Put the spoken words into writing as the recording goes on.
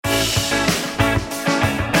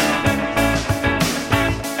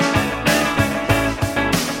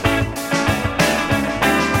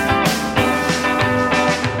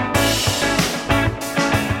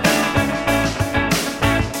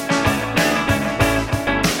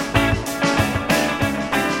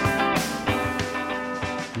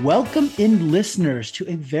Welcome in, listeners, to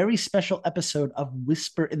a very special episode of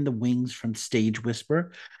Whisper in the Wings from Stage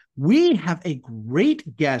Whisper. We have a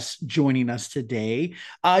great guest joining us today,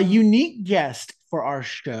 a unique guest for our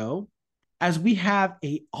show, as we have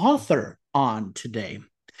an author on today.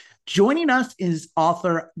 Joining us is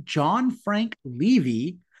author John Frank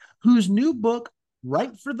Levy, whose new book,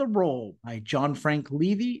 Right for the Role by John Frank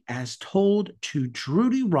Levy, as told to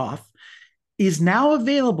Trudy Roth, is now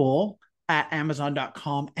available at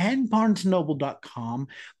Amazon.com and BarnesNoble.com,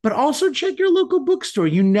 but also check your local bookstore.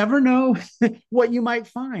 You never know what you might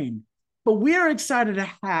find. But we are excited to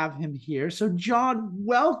have him here. So, John,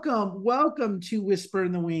 welcome to Whisper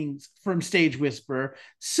in the Wings from Stage Whisper.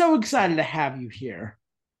 So excited to have you here.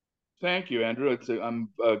 Thank you, Andrew. I'm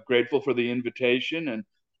grateful for the invitation and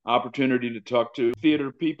opportunity to talk to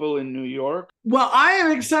theater people in New York. Well, I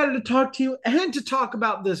am excited to talk to you and to talk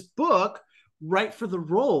about this book, Right for the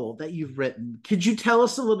Role, that you've written. Could you tell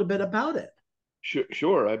us a little bit about it?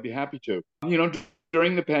 Sure, I'd be happy to.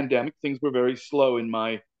 During the pandemic, things were very slow in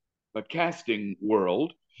my casting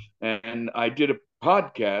world, and I did a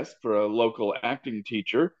podcast for a local acting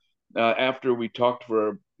teacher. After we talked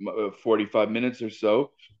for 45 minutes or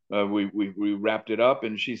so, we wrapped it up,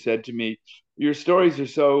 and she said to me, "Your stories are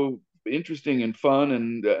so interesting and fun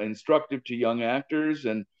and instructive to young actors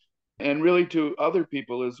and really to other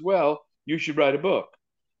people as well. You should write a book."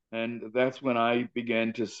 And that's when I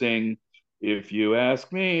began to sing, "If you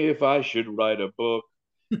ask me if I should write a book,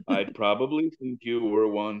 I'd probably think you were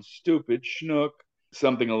one stupid schnook,"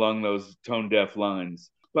 something along those tone deaf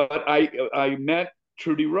lines. But I met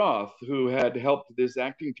Trudy Roth, who had helped this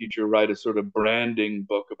acting teacher write a sort of branding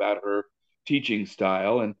book about her teaching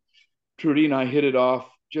style. And Trudy and I hit it off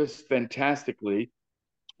just fantastically.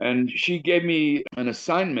 And she gave me an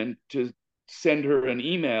assignment to send her an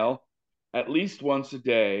email at least once a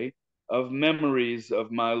day of memories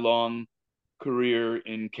of my long career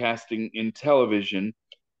in casting in television,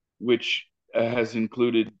 which has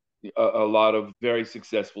included a lot of very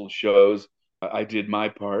successful shows. I did my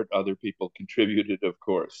part, other people contributed, of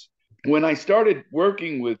course. When I started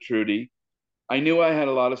working with Trudy, I knew I had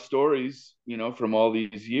a lot of stories, from all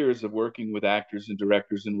these years of working with actors and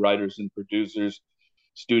directors and writers and producers,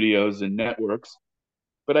 studios and networks.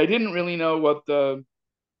 But I didn't really know what the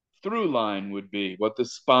through line would be, what the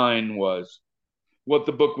spine was, what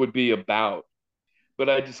the book would be about. But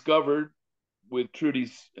I discovered with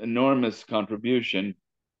Trudy's enormous contribution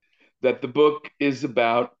that the book is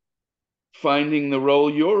about finding the role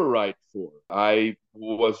you're right for. I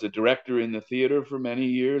was a director in the theater for many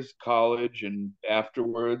years, college and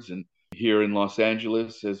afterwards, and here in Los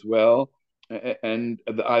Angeles as well. And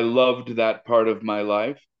I loved that part of my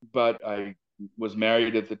life, but I was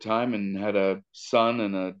married at the time and had a son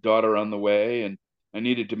and a daughter on the way, and I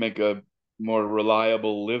needed to make a more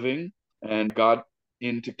reliable living and got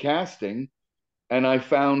into casting. And I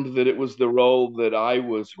found that it was the role that I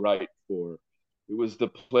was right for. It was the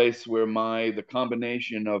place where the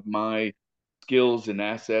combination of my skills and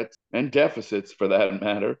assets and deficits for that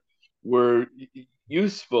matter were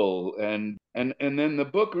useful. And then the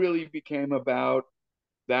book really became about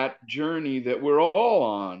that journey that we're all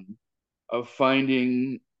on of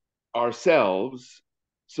finding ourselves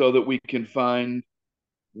so that we can find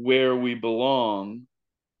where we belong,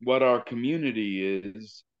 what our community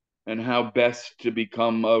is, and how best to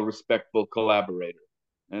become a respectful collaborator.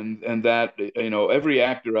 And that, every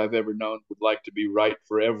actor I've ever known would like to be right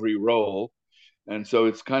for every role. And so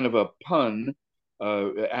it's kind of a pun.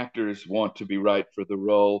 Actors want to be right for the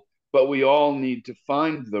role, but we all need to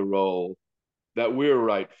find the role that we're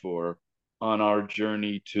right for on our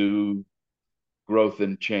journey to growth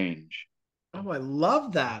and change. Oh, I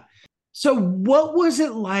love that. So, what was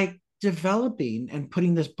it like developing and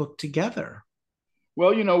putting this book together?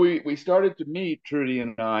 Well, we started to meet, Trudy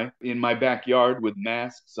and I, in my backyard with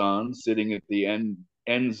masks on, sitting at the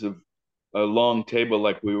ends of a long table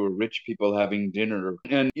like we were rich people having dinner.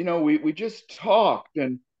 And, we just talked.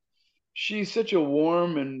 And she's such a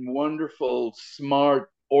warm and wonderful, smart,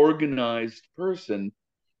 organized person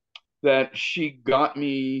that she got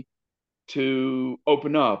me to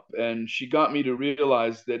open up, and she got me to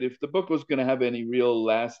realize that if the book was going to have any real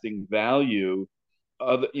lasting value,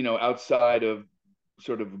 outside of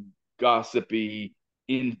sort of gossipy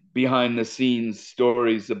in behind the scenes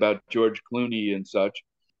stories about George Clooney and such,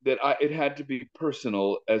 it had to be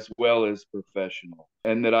personal as well as professional,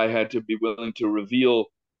 and that I had to be willing to reveal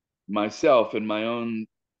myself and my own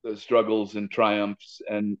struggles and triumphs.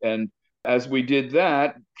 And as we did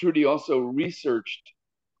that, Trudy also researched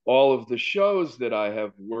all of the shows that I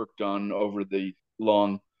have worked on over the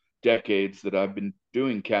long decades that I've been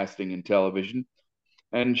doing casting in television.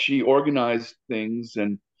 And she organized things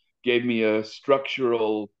and gave me a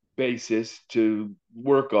structural basis to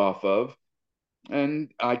work off of.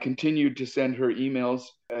 And I continued to send her emails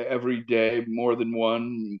every day, more than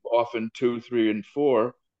one, often two, three, and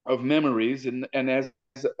four, of memories. And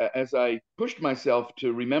as I pushed myself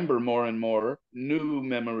to remember more and more, new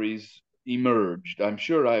memories emerged. I'm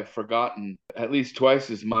sure I've forgotten at least twice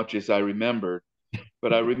as much as I remembered,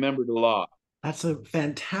 but I remembered a lot. That's a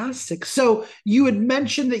fantastic. So you had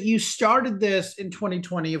mentioned that you started this in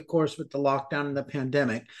 2020, of course, with the lockdown and the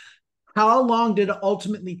pandemic. How long did it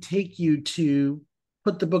ultimately take you to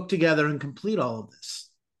put the book together and complete all of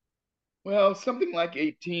this? Well, something like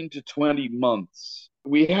 18 to 20 months.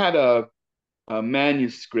 We had a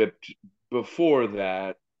manuscript before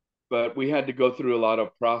that, but we had to go through a lot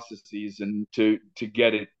of processes and to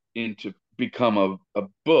get it into become a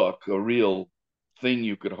book, a real thing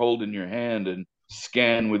you could hold in your hand and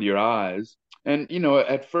scan with your eyes. And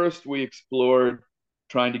at first we explored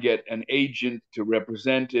trying to get an agent to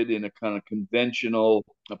represent it in a kind of conventional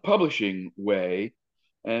publishing way,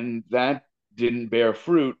 and that didn't bear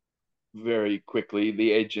fruit very quickly.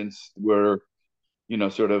 The agents were,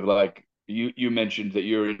 sort of like you mentioned that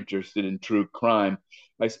you're interested in true crime.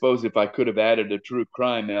 I suppose if I could have added a true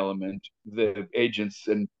crime element, the agents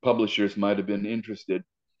and publishers might have been interested.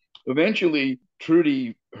 Eventually,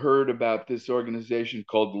 Trudy heard about this organization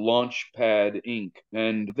called Launchpad Inc.,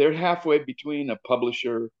 and they're halfway between a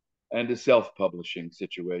publisher and a self publishing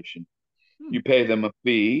situation. Hmm. You pay them a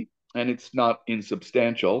fee, and it's not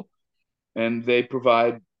insubstantial, and they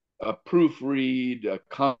provide a proofread, a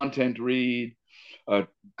content read,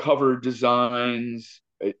 cover designs,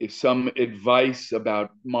 some advice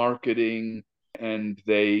about marketing, and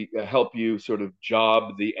they help you sort of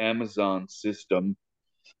job the Amazon system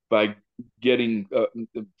by getting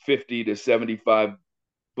 50 to 75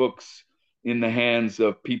 books in the hands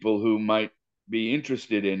of people who might be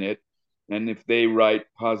interested in it. And if they write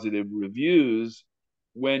positive reviews,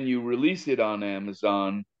 when you release it on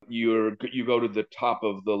Amazon, you go to the top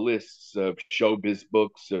of the lists of showbiz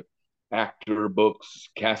books, actor books,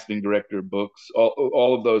 casting director books,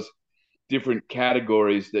 all of those different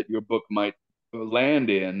categories that your book might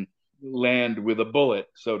land with a bullet,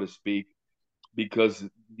 so to speak, because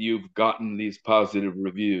you've gotten these positive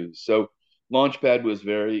reviews. So Launchpad was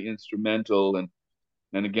very instrumental,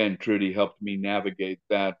 and again, Trudy helped me navigate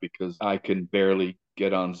that because I can barely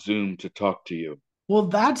get on Zoom to talk to you. Well,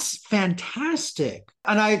 that's fantastic.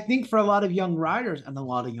 And I think for a lot of young writers and a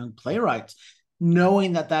lot of young playwrights,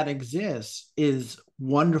 knowing that that exists is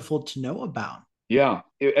wonderful to know about. Yeah,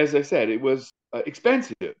 as I said, it was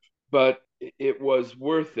expensive, but it was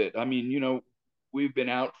worth it. I mean, we've been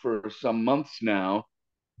out for some months now,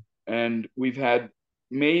 and we've had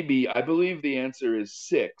maybe, I believe the answer is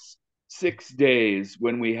six days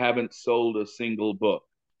when we haven't sold a single book.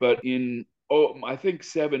 But in, I think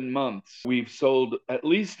 7 months, we've sold at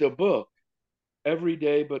least a book every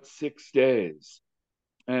day but 6 days.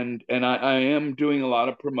 And I am doing a lot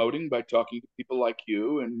of promoting by talking to people like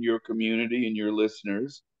you and your community and your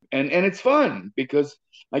listeners. And it's fun because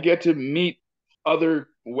I get to meet other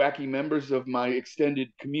wacky members of my extended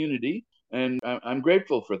community, and I'm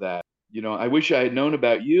grateful for that. I wish I had known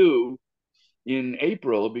about you in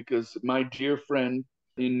April because my dear friend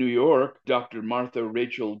in New York, Dr. Martha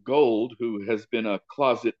Rachel Gold, who has been a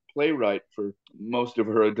closet playwright for most of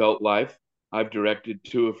her adult life, I've directed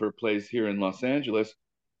two of her plays here in Los Angeles.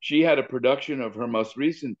 She had a production of her most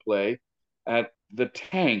recent play at the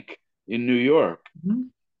Tank in New York. Mhm.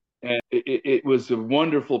 And it was a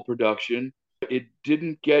wonderful production. It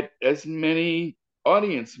didn't get as many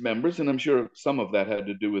audience members, and I'm sure some of that had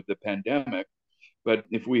to do with the pandemic. But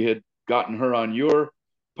if we had gotten her on your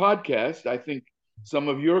podcast, I think some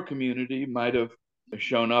of your community might have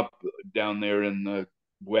shown up down there in the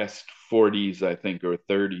West 40s, I think, or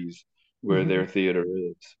 30s, where their Mhm. theater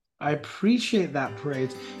is. I appreciate that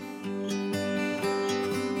praise.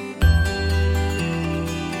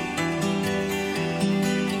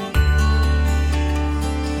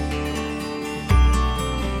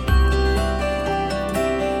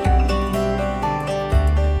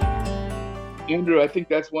 Andrew, I think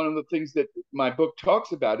that's one of the things that my book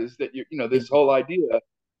talks about is that this whole idea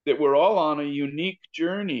that we're all on a unique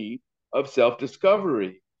journey of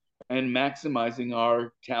self-discovery and maximizing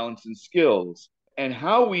our talents and skills. And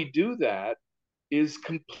how we do that is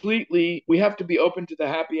completely, we have to be open to the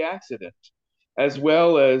happy accident, as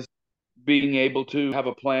well as being able to have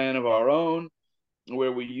a plan of our own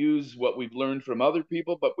where we use what we've learned from other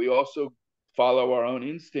people, but we also follow our own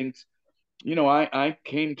instincts. I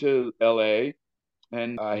came to LA,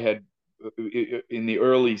 and I had in the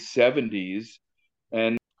early 70s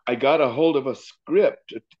And I got a hold of a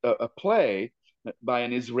script, a play by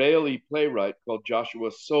an Israeli playwright called Joshua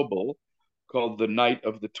Sobel, called The Night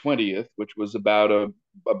of the 20th, which was about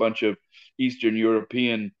a bunch of Eastern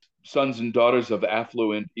European sons and daughters of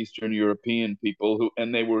affluent Eastern European people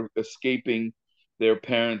and they were escaping their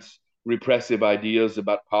parents' repressive ideas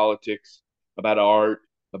about politics, about art,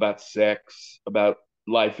 about sex, about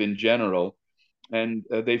life in general. And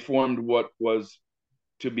they formed what was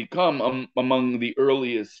to become among the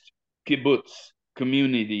earliest kibbutz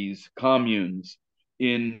communities, communes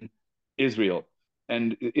in Israel.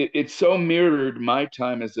 And it so mirrored my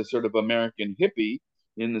time as a sort of American hippie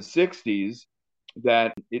in the 60s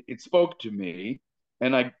that it spoke to me.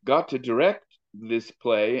 And I got to direct this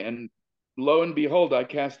play. And lo and behold, I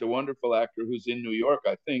cast a wonderful actor who's in New York,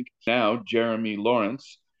 I think now, Jeremy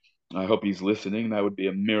Lawrence. I hope he's listening. That would be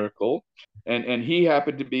a miracle. And he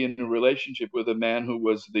happened to be in a relationship with a man who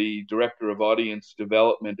was the director of audience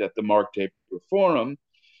development at the Mark Taper Forum.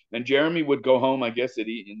 And Jeremy would go home, I guess, in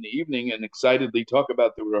the evening and excitedly talk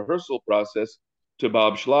about the rehearsal process to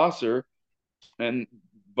Bob Schlosser. And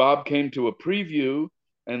Bob came to a preview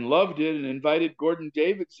and loved it and invited Gordon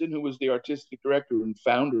Davidson, who was the artistic director and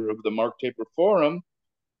founder of the Mark Taper Forum.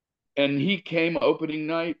 And he came opening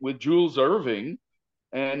night with Jules Irving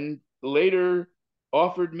and later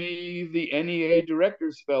offered me the NEA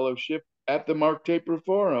Directors Fellowship at the Mark Taper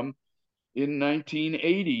Forum in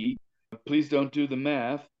 1980. Please don't do the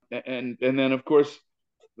math. And then, of course,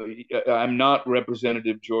 I'm not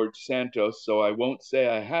Representative George Santos, so I won't say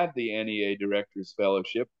I had the NEA Directors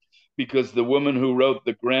Fellowship because the woman who wrote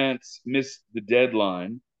the grants missed the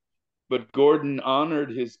deadline. But Gordon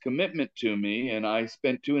honored his commitment to me, and I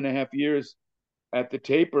spent 2.5 years at the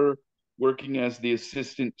Taper working as the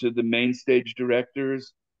assistant to the main stage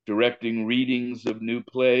directors, directing readings of new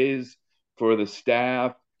plays for the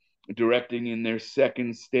staff, directing in their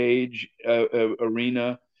second stage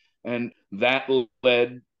arena. And that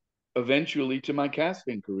led eventually to my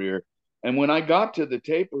casting career. And when I got to the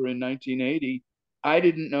Taper in 1980, I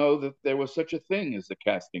didn't know that there was such a thing as a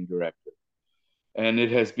casting director. And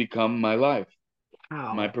it has become my life,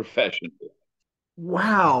 my Wow. profession.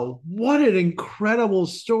 Wow. What an incredible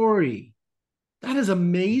story. That is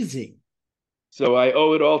amazing. So I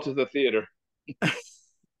owe it all to the theater.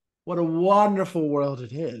 What a wonderful world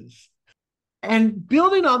it is. And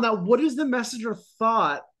building on that, what is the message or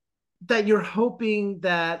thought that you're hoping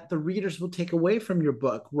that the readers will take away from your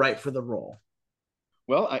book, Right for the Role?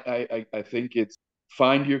 Well, I think it's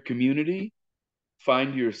find your community,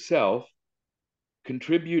 find yourself,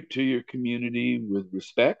 contribute to your community with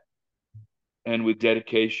respect and with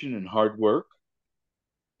dedication and hard work.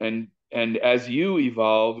 And as you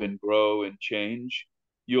evolve and grow and change,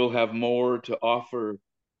 you'll have more to offer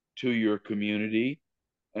to your community.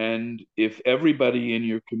 And if everybody in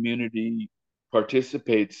your community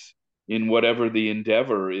participates in whatever the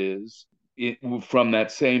endeavor is, from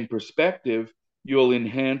that same perspective, you'll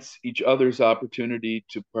enhance each other's opportunity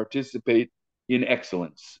to participate in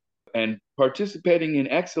excellence. And participating in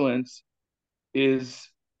excellence is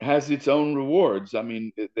has its own rewards. I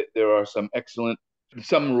mean, there are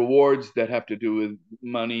some rewards that have to do with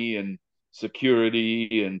money and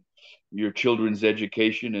security and your children's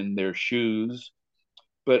education and their shoes,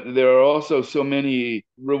 but there are also so many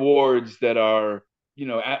rewards that are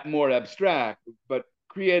more abstract but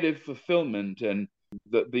creative fulfillment and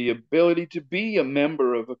the ability to be a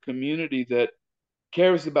member of a community that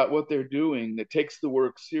cares about what they're doing, that takes the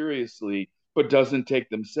work seriously but doesn't take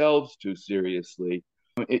themselves too seriously.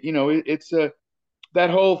 It's a that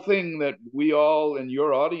whole thing that we all and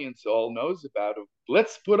your audience all knows about of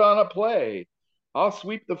let's put on a play. I'll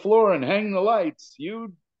sweep the floor and hang the lights.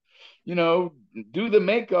 You know, do the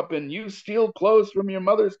makeup and you steal clothes from your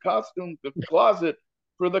mother's costume closet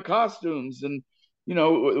for the costumes. And,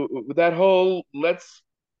 that whole let's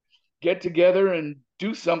get together and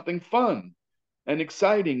do something fun and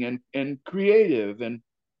exciting and creative. And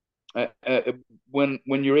when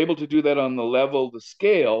you're able to do that on the level, the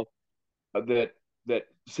scale that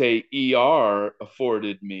say ER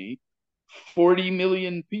afforded me, 40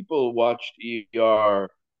 million people watched ER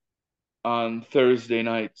on Thursday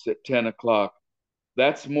nights at 10 o'clock.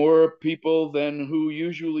 That's more people than who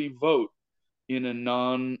usually vote in a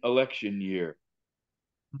non-election year.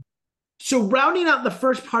 So, rounding out the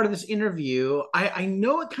first part of this interview, I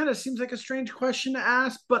know it kind of seems like a strange question to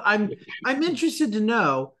ask, but I'm interested to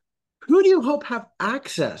know, who do you hope have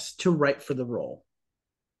access to Right for the Role?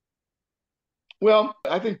 Well,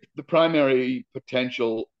 I think the primary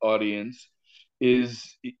potential audience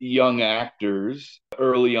is young actors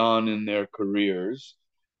early on in their careers.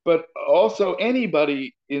 but also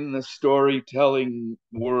anybody in the storytelling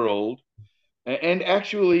world, and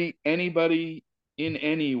actually anybody in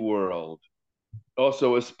any world,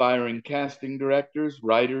 also aspiring casting directors,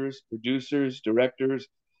 writers, producers, directors.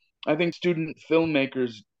 I think student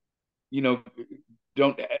filmmakers, you know,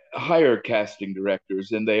 don't hire casting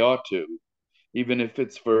directors, and they ought to, even if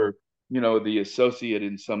it's for, the associate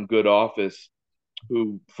in some good office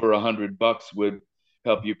who for $100 would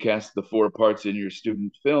help you cast the four parts in your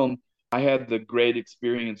student film. I had the great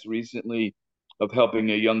experience recently of helping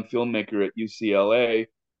a young filmmaker at UCLA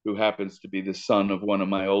who happens to be the son of one of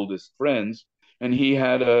my oldest friends. And he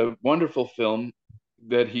had a wonderful film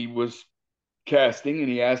that he was casting, and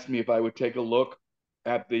he asked me if I would take a look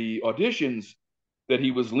at the auditions that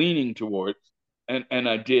he was leaning towards. And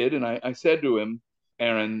I did. And I said to him,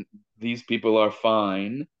 Aaron, these people are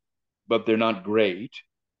fine, but they're not great.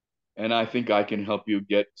 And I think I can help you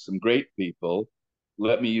get some great people.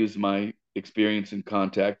 Let me use my experience and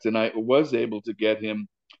contacts. And I was able to get him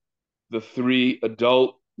the three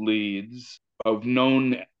adult leads of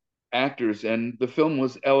known actors, and the film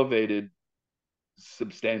was elevated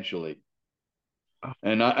substantially.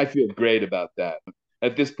 And I feel great about that.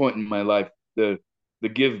 At this point in my life, the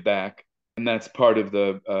give back, and that's part of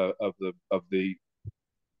the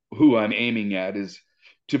who I'm aiming at, is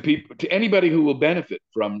to people, to anybody who will benefit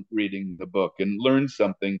from reading the book and learn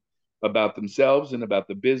something about themselves and about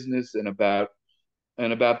the business and about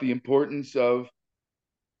the importance of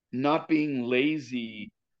not being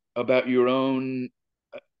lazy about your own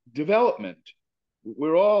development.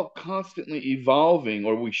 We're all constantly evolving,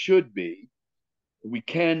 or we should be, we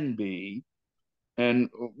can be. And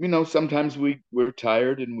sometimes we're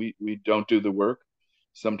tired and we don't do the work.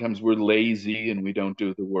 Sometimes we're lazy and we don't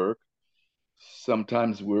do the work.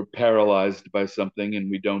 Sometimes we're paralyzed by something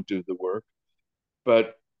and we don't do the work.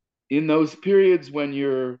 But in those periods when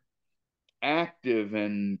you're active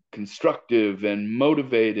and constructive and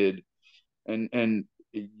motivated, and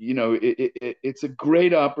it's a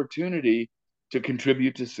great opportunity to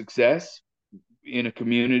contribute to success in a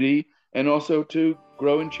community and also to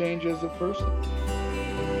grow and change as a person.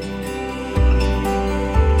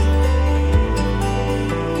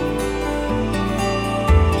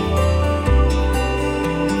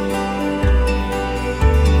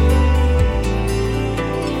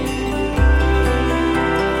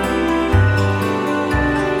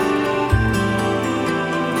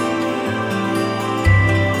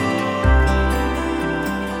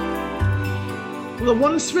 Well, I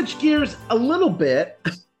want to switch gears a little bit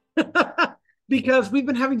because we've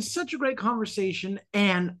been having such a great conversation,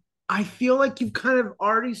 and I feel like you've kind of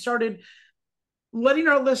already started letting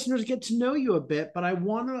our listeners get to know you a bit, but I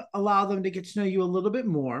want to allow them to get to know you a little bit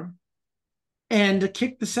more. And to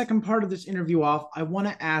kick the second part of this interview off, I want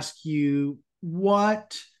to ask you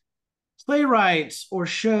what playwrights or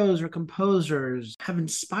shows or composers have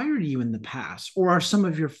inspired you in the past or are some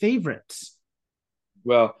of your favorites?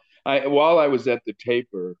 Well, while I was at the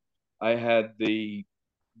Taper, I had the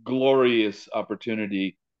glorious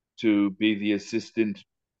opportunity to be the assistant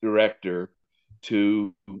director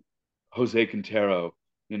to Jose Quintero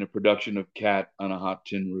in a production of Cat on a Hot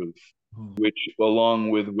Tin Roof, which,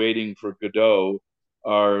 along with Waiting for Godot,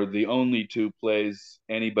 are the only two plays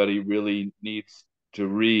anybody really needs to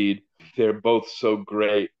read. They're both so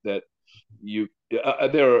great that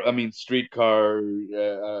I mean, Streetcar,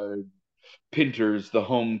 Pinter's The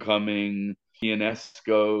Homecoming,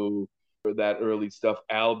 Ionesco, or that early stuff,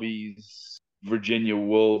 Albies, Virginia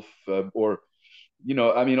Woolf, or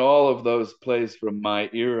I mean, all of those plays from my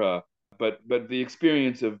era. But the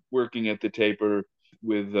experience of working at the Taper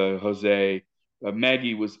with Jose,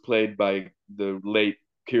 Maggie was played by the late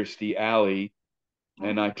Kirstie Alley,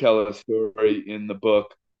 and I tell a story in the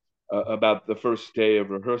book about the first day of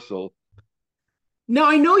rehearsal. Now,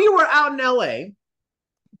 I know you were out in LA,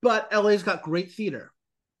 but LA's got great theater.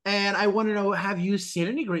 And I want to know, have you seen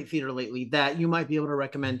any great theater lately that you might be able to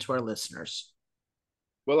recommend to our listeners?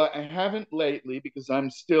 Well, I haven't lately because I'm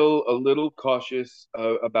still a little cautious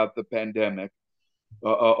about the pandemic.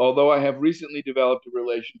 Although I have recently developed a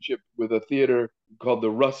relationship with a theater called the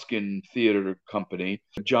Ruskin Theater Company.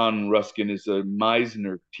 John Ruskin is a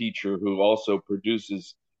Meisner teacher who also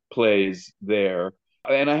produces plays there.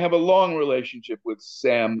 And I have a long relationship with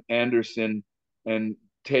Sam Anderson and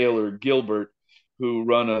Taylor Gilbert, who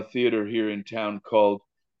run a theater here in town called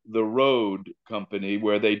the Road Company,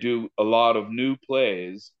 where they do a lot of new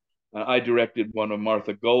plays. I directed one of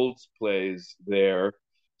Martha Gold's plays there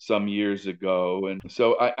some years ago, and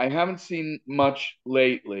so I haven't seen much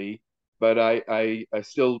lately, but I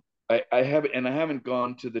still I haven't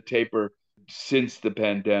gone to the Taper since the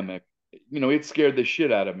pandemic. it scared the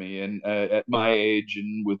shit out of me. And at my age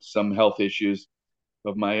and with some health issues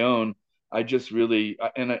of my own, I just really,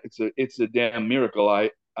 and it's a damn miracle.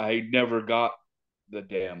 I never got the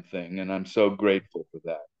damn thing, and I'm so grateful for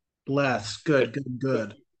that. Bless. But, Good, good, but,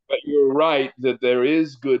 good. but you're right that there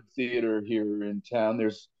is good theater here in town.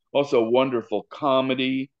 There's also wonderful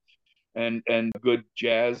comedy and good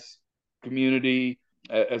jazz community,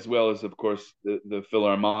 as well as, of course, the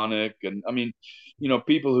Philharmonic. And I mean,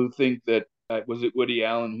 people who think that was it Woody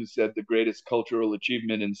Allen who said the greatest cultural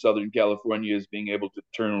achievement in Southern California is being able to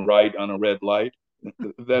turn right on a red light.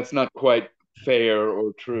 That's not quite fair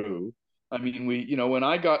or true. I mean, when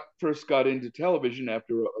I first got into television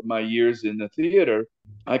after my years in the theater,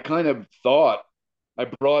 I kind of thought I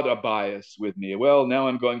brought a bias with me. Well, now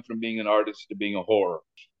I'm going from being an artist to being a whore.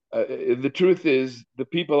 The truth is, the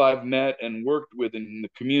people I've met and worked with in the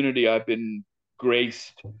community I've been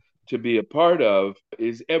graced to be a part of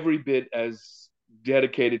is every bit as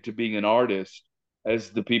dedicated to being an artist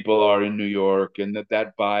as the people are in New York, and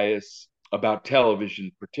that bias about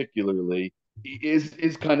television, particularly,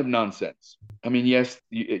 is kind of nonsense. I mean, yes,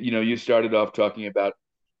 you started off talking about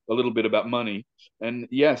a little bit about money, and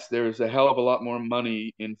yes, there's a hell of a lot more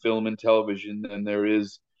money in film and television than there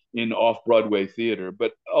is in off-Broadway theater,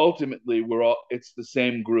 but ultimately it's the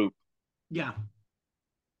same group. Yeah.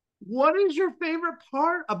 What is your favorite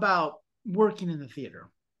part about working in the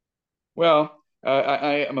theater? Well,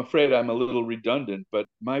 I am afraid I'm a little redundant, but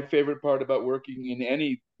my favorite part about working in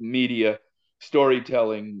any media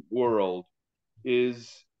storytelling world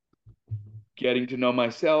is getting to know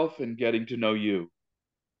myself and getting to know you,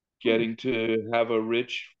 getting to have a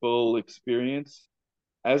rich, full experience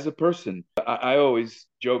as a person. I always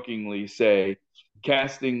jokingly say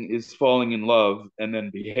casting is falling in love and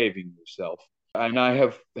then behaving yourself. And I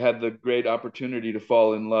have had the great opportunity to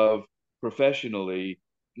fall in love professionally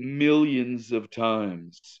millions of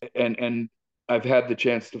times. And I've had the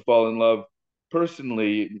chance to fall in love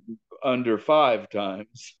personally under five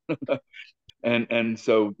times. And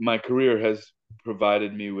so my career has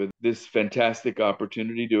provided me with this fantastic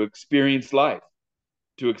opportunity to experience life,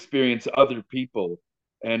 to experience other people,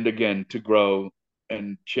 and again, to grow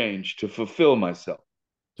and change, to fulfill myself.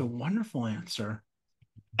 It's a wonderful answer.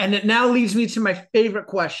 And it now leads me to my favorite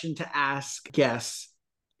question to ask guests.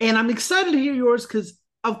 And I'm excited to hear yours because,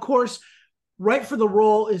 of course, Right for the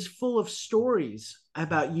Role is full of stories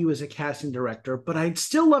about you as a casting director. But I'd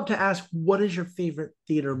still love to ask, what is your favorite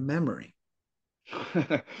theater memory?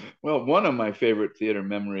 Well, one of my favorite theater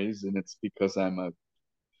memories, and it's because I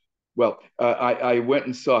went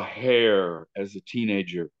and saw Hair as a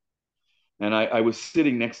teenager, and I was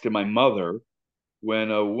sitting next to my mother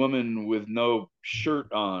when a woman with no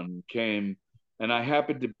shirt on came, and I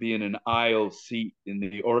happened to be in an aisle seat in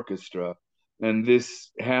the orchestra, and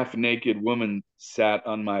this half naked woman sat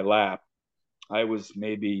on my lap. I was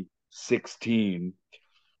maybe 16,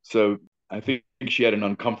 so I think she had an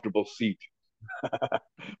uncomfortable seat.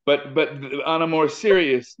 But on a more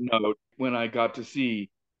serious note, when I got to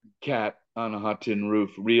see Cat on a Hot Tin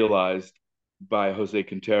Roof, realized by Jose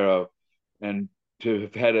Quintero, and to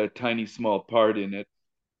have had a tiny small part in it,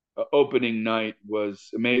 opening night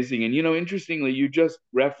was amazing. And interestingly,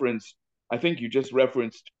 I think you just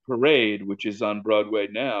referenced Parade, which is on Broadway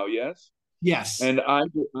now. Yes, Yes. and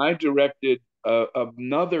I directed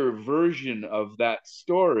another version of that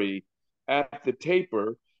story at the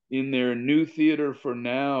Taper in their New Theater for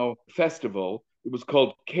Now festival. It was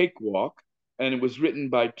called Cakewalk, and it was written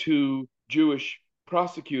by two Jewish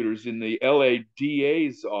prosecutors in the LA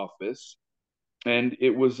DA's office, and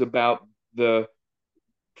it was about the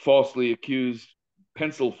falsely accused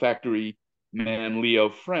pencil factory man Leo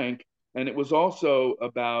Frank, and it was also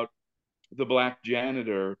about the black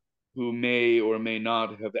janitor who may or may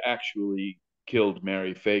not have actually killed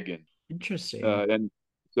Mary Fagan. Interesting. And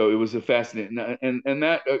so it was a fascinating, and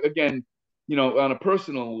that again, on a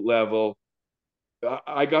personal level,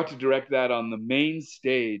 I got to direct that on the main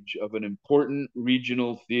stage of an important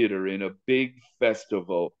regional theater in a big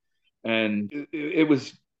festival, and it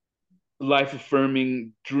was life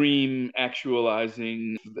affirming, dream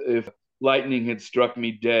actualizing. If lightning had struck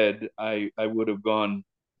me dead, I would have gone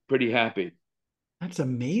pretty happy. That's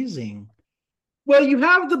amazing. Well, you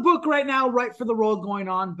have the book right now, Right for the Role, going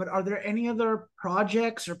on, but are there any other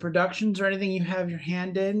projects or productions or anything you have your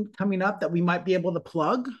hand in coming up that we might be able to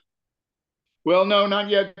plug? Well, no, not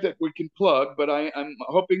yet that we can plug, but I'm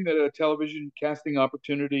hoping that a television casting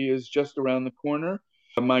opportunity is just around the corner.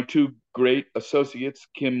 My two great associates,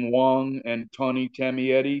 Kim Wong and Tawny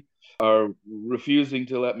Tamietti, are refusing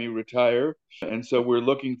to let me retire. And so we're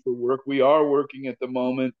looking for work. We are working at the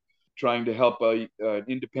moment, trying to help an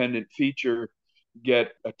independent feature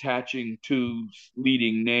get attaching to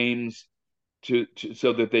leading names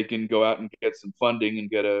so that they can go out and get some funding and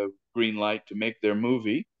get a green light to make their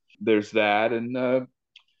movie. There's that, and I've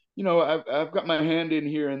got my hand in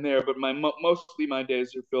here and there, but mostly my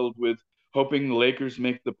days are filled with hoping the Lakers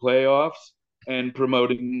make the playoffs and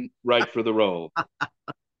promoting Right for the Role.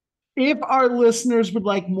 If our listeners would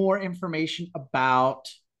like more information about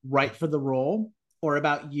Right for the Role or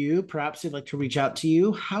about you, perhaps they'd like to reach out to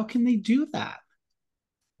you, how can they do that?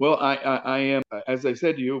 Well, I am, as I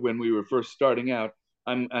said to you when we were first starting out,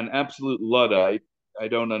 I'm an absolute Luddite. I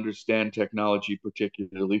don't understand technology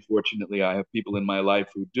particularly. Fortunately, I have people in my life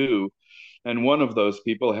who do. And one of those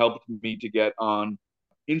people helped me to get on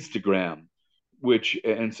Instagram,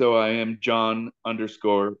 and so I am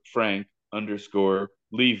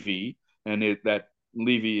John_Frank_Levy. And that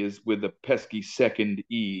Levy is with a pesky second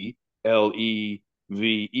E,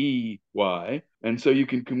 Levey. And so you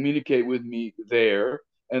can communicate with me there.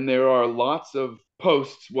 And there are lots of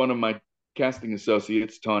posts. One of my casting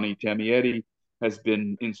associates, Tawny Tamietti, has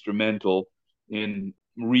been instrumental in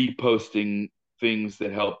reposting things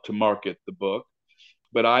that help to market the book.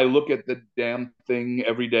 But I look at the damn thing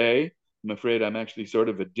every day. I'm afraid I'm actually sort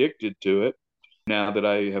of addicted to it now that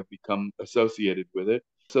I have become associated with it.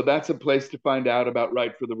 So that's a place to find out about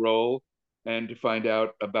Right for the Role and to find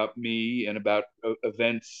out about me and about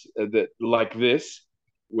events that like this,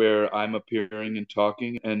 where I'm appearing and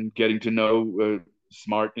talking and getting to know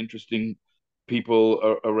smart, interesting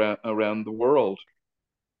people around the world.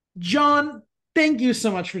 John, thank you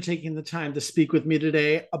so much for taking the time to speak with me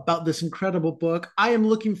today about this incredible book. I am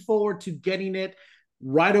looking forward to getting it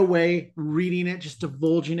right away, reading it, just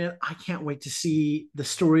divulging it. I can't wait to see the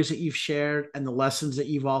stories that you've shared and the lessons that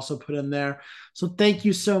you've also put in there. So thank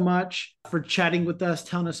you so much for chatting with us,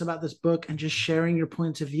 telling us about this book, and just sharing your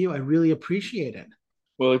points of view. I really appreciate it.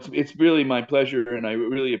 Well, it's really my pleasure, and I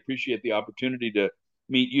really appreciate the opportunity to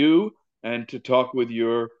meet you and to talk with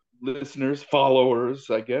your listeners, followers,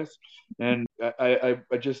 I guess. And I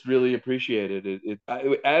just really appreciate it.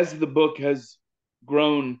 As the book has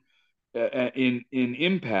grown in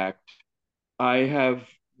impact, I have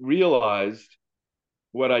realized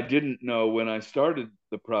what I didn't know when I started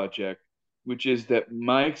the project, which is that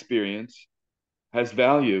my experience has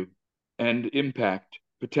value and impact,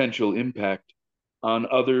 potential impact on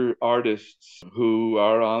other artists who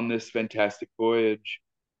are on this fantastic voyage.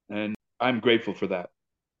 And I'm grateful for that.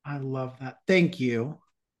 I love that. Thank you.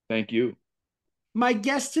 Thank you. My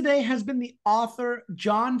guest today has been the author,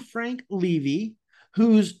 John Frank Levy,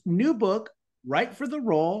 whose new book, Right for the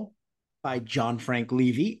Role, by John Frank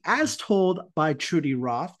Levy, as told by Trudy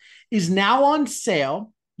Roth, is now on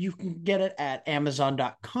sale. You can get it at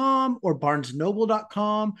Amazon.com or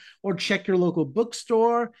BarnesNoble.com, or check your local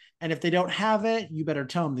bookstore. And if they don't have it, you better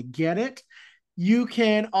tell them to get it. You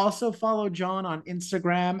can also follow John on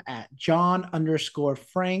Instagram at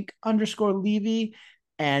John_Frank_Levy,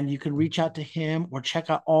 and you can reach out to him or check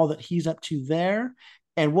out all that he's up to there.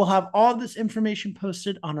 And we'll have all this information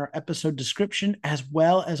posted on our episode description as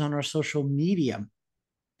well as on our social media.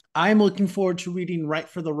 I'm looking forward to reading Right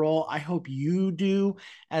for the Role. I hope you do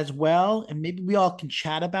as well. And maybe we all can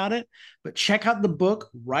chat about it, but check out the book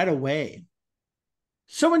right away.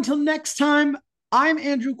 So until next time, I'm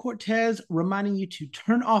Andrew Cortez, reminding you to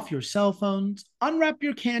turn off your cell phones, unwrap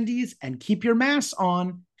your candies, and keep your masks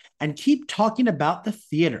on, and keep talking about the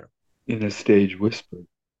theater. In a stage whisper.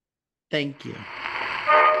 Thank you. Two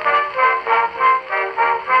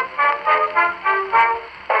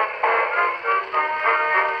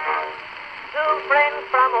friends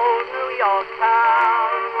from old New York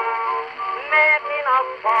town met in a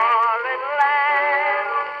foreign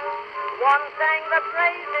land. One sang the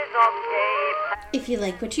praises of Cape. If you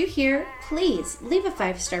like what you hear, please leave a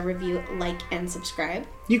 5-star review, like, and subscribe.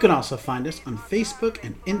 You can also find us on Facebook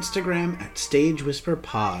and Instagram at Stage Whisper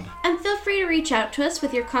Pod. And feel free to reach out to us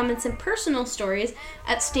with your comments and personal stories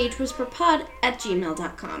at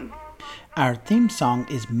stagewhisperpod@gmail.com. Our theme song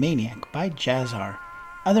is Maniac by Jazzar.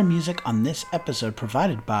 Other music on this episode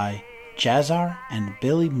provided by Jazzar and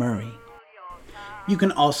Billy Murray. You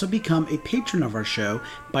can also become a patron of our show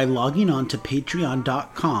by logging on to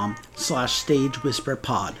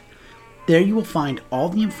patreon.com/stagewhisperpod. There you will find all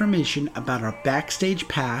the information about our backstage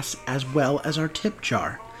pass as well as our tip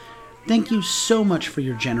jar. Thank you so much for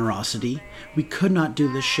your generosity. We could not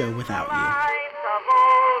do this show without you.